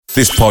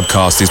This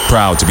podcast is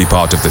proud to be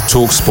part of the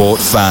TalkSport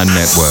Fan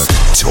Network.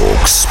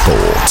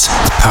 TalkSport.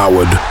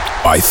 Powered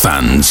by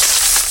fans.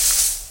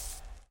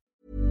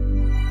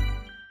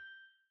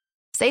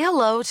 Say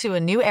hello to a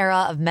new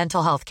era of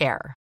mental health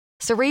care.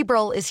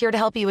 Cerebral is here to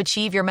help you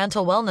achieve your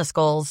mental wellness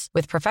goals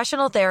with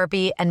professional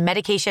therapy and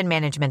medication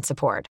management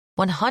support.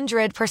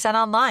 100%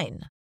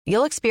 online.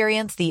 You'll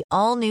experience the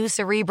all-new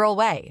Cerebral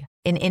Way,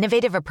 an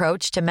innovative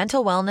approach to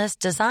mental wellness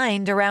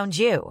designed around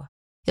you.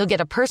 You'll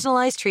get a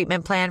personalized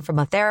treatment plan from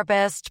a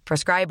therapist,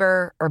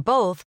 prescriber, or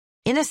both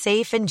in a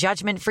safe and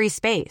judgment-free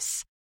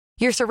space.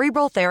 Your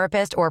Cerebral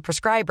therapist or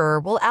prescriber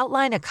will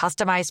outline a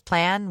customized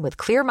plan with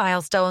clear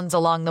milestones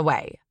along the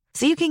way,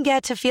 so you can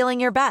get to feeling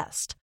your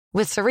best.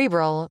 With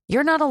Cerebral,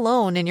 you're not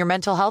alone in your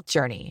mental health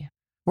journey.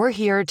 We're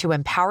here to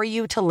empower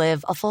you to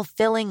live a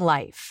fulfilling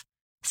life.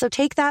 So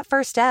take that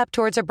first step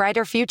towards a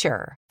brighter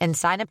future and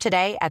sign up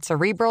today at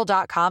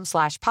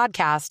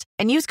Cerebral.com/podcast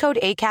and use code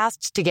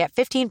ACAST to get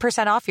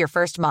 15% off your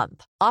first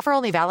month. Offer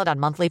only valid on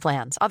monthly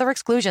plans. Other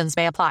exclusions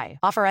may apply.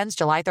 Offer ends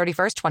July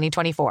 31st,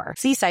 2024.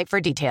 See site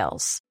for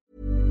details.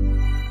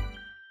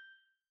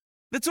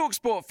 The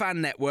TalkSport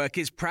Fan Network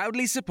is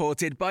proudly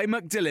supported by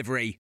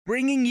McDelivery,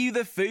 bringing you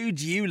the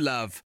food you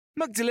love.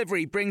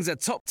 McDelivery brings a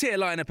top-tier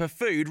lineup of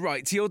food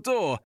right to your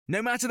door.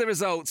 No matter the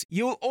result,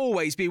 you'll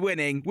always be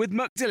winning with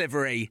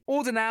McDelivery.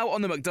 Order now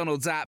on the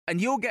McDonald's app and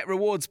you'll get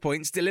rewards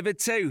points delivered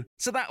too.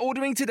 So that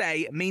ordering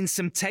today means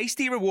some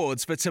tasty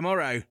rewards for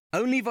tomorrow.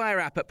 Only via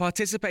app at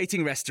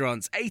participating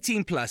restaurants.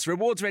 18 plus.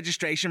 Rewards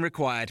registration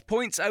required.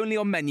 Points only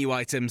on menu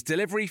items.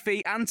 Delivery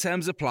fee and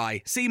terms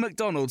apply. See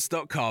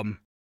mcdonalds.com.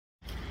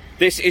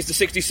 This is the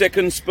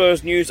 60-second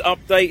Spurs news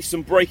update.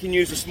 Some breaking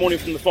news this morning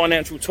from the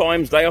Financial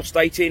Times. They are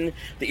stating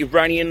that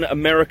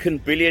Iranian-American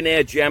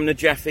billionaire Jahm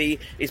Najafi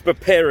is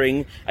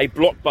preparing a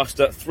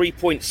blockbuster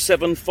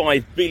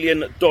 $3.75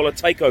 billion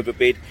takeover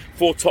bid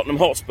for Tottenham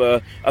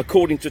Hotspur,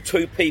 according to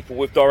two people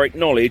with direct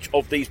knowledge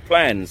of these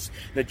plans.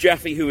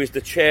 Najafi, who is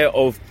the chair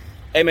of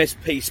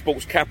MSP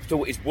Sports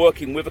Capital, is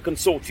working with a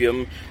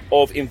consortium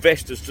of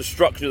investors to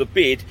structure the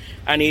bid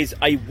and is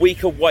a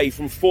week away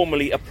from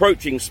formally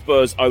approaching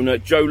Spurs owner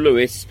Joe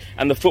Lewis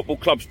and the football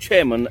club's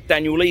chairman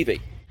Daniel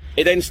Levy.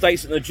 It then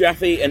states that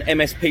Najafi, an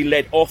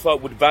MSP-led offer,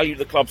 would value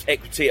the club's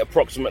equity at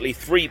approximately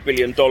 $3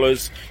 billion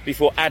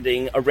before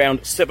adding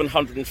around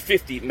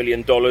 $750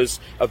 million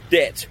of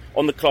debt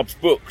on the club's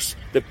books.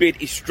 The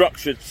bid is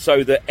structured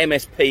so that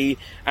MSP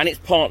and its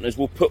partners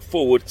will put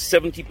forward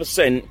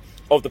 70%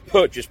 of the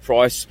purchase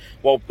price,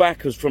 while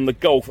backers from the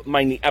Gulf,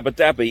 mainly Abu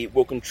Dhabi,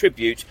 will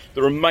contribute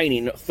the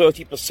remaining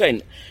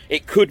 30%.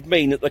 It could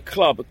mean that the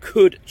club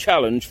could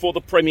challenge for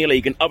the Premier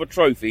League and other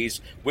trophies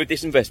with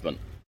this investment.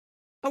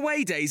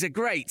 Away days are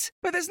great,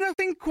 but there's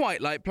nothing quite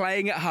like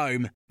playing at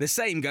home. The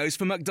same goes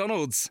for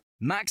McDonald's.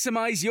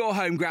 Maximise your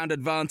home ground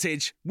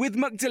advantage with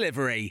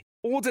McDelivery.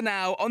 Order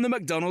now on the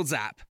McDonald's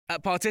app.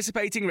 At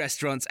participating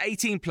restaurants,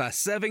 18 plus.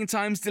 Serving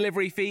times,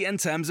 delivery fee and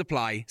terms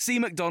apply. See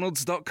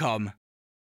mcdonalds.com.